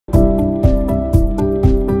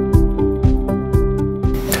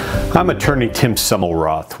I'm attorney Tim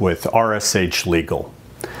Semelroth with RSH Legal.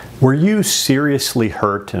 Were you seriously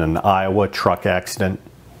hurt in an Iowa truck accident?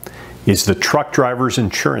 Is the truck driver's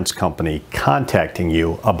insurance company contacting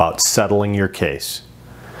you about settling your case?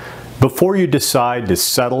 Before you decide to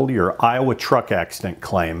settle your Iowa truck accident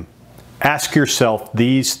claim, ask yourself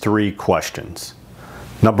these three questions.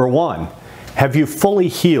 Number one, have you fully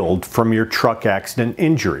healed from your truck accident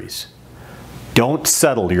injuries? Don't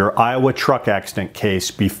settle your Iowa truck accident case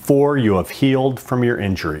before you have healed from your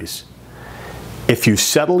injuries. If you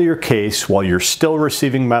settle your case while you're still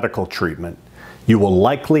receiving medical treatment, you will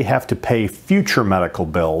likely have to pay future medical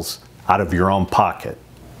bills out of your own pocket.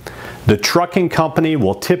 The trucking company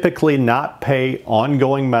will typically not pay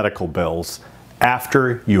ongoing medical bills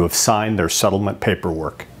after you have signed their settlement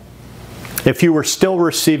paperwork. If you are still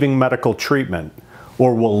receiving medical treatment,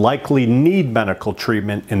 or will likely need medical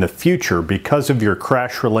treatment in the future because of your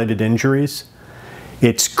crash-related injuries,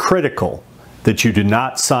 it's critical that you do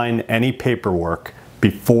not sign any paperwork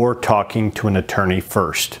before talking to an attorney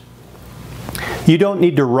first. You don't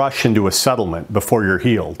need to rush into a settlement before you're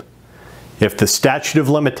healed. If the statute of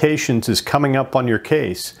limitations is coming up on your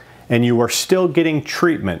case and you are still getting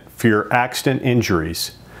treatment for your accident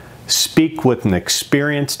injuries, speak with an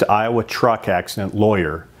experienced Iowa truck accident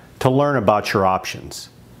lawyer to learn about your options.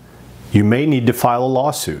 You may need to file a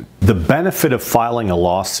lawsuit. The benefit of filing a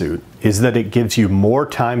lawsuit is that it gives you more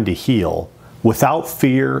time to heal without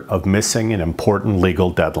fear of missing an important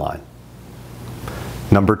legal deadline.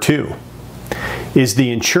 Number two, is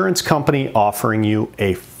the insurance company offering you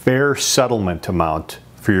a fair settlement amount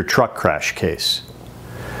for your truck crash case?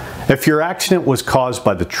 If your accident was caused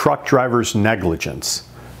by the truck driver's negligence,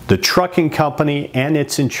 the trucking company and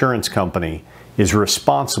its insurance company is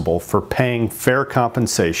responsible for paying fair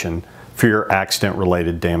compensation for your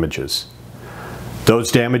accident-related damages. Those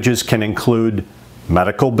damages can include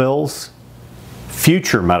medical bills,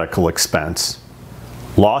 future medical expense,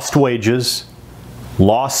 lost wages,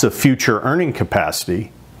 loss of future earning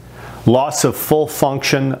capacity, loss of full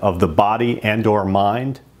function of the body and/or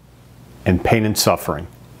mind, and pain and suffering.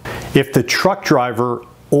 If the truck driver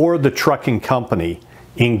or the trucking company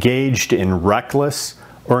engaged in reckless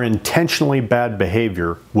or intentionally bad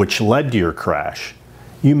behavior which led to your crash,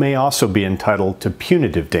 you may also be entitled to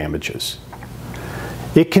punitive damages.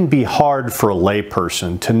 It can be hard for a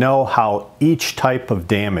layperson to know how each type of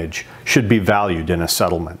damage should be valued in a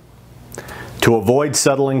settlement. To avoid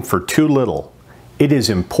settling for too little, it is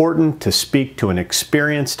important to speak to an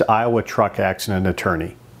experienced Iowa truck accident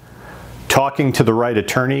attorney. Talking to the right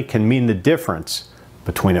attorney can mean the difference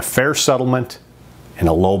between a fair settlement and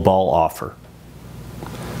a lowball offer.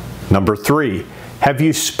 Number three, have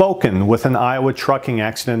you spoken with an Iowa trucking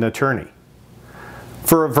accident attorney?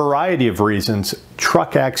 For a variety of reasons,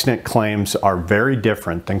 truck accident claims are very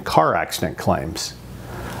different than car accident claims.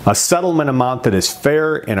 A settlement amount that is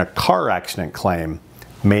fair in a car accident claim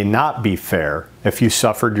may not be fair if you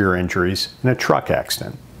suffered your injuries in a truck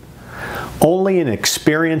accident. Only an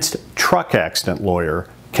experienced truck accident lawyer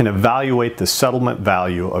can evaluate the settlement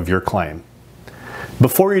value of your claim.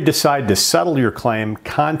 Before you decide to settle your claim,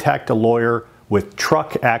 contact a lawyer with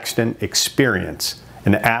truck accident experience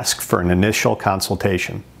and ask for an initial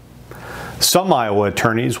consultation. Some Iowa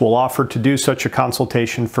attorneys will offer to do such a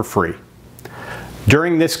consultation for free.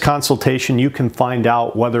 During this consultation, you can find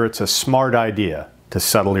out whether it's a smart idea to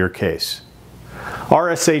settle your case.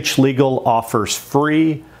 RSH Legal offers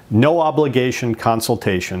free, no obligation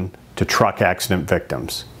consultation to truck accident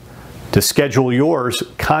victims. To schedule yours,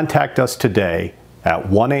 contact us today at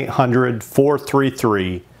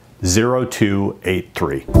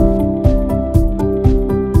 1-800-433-0283.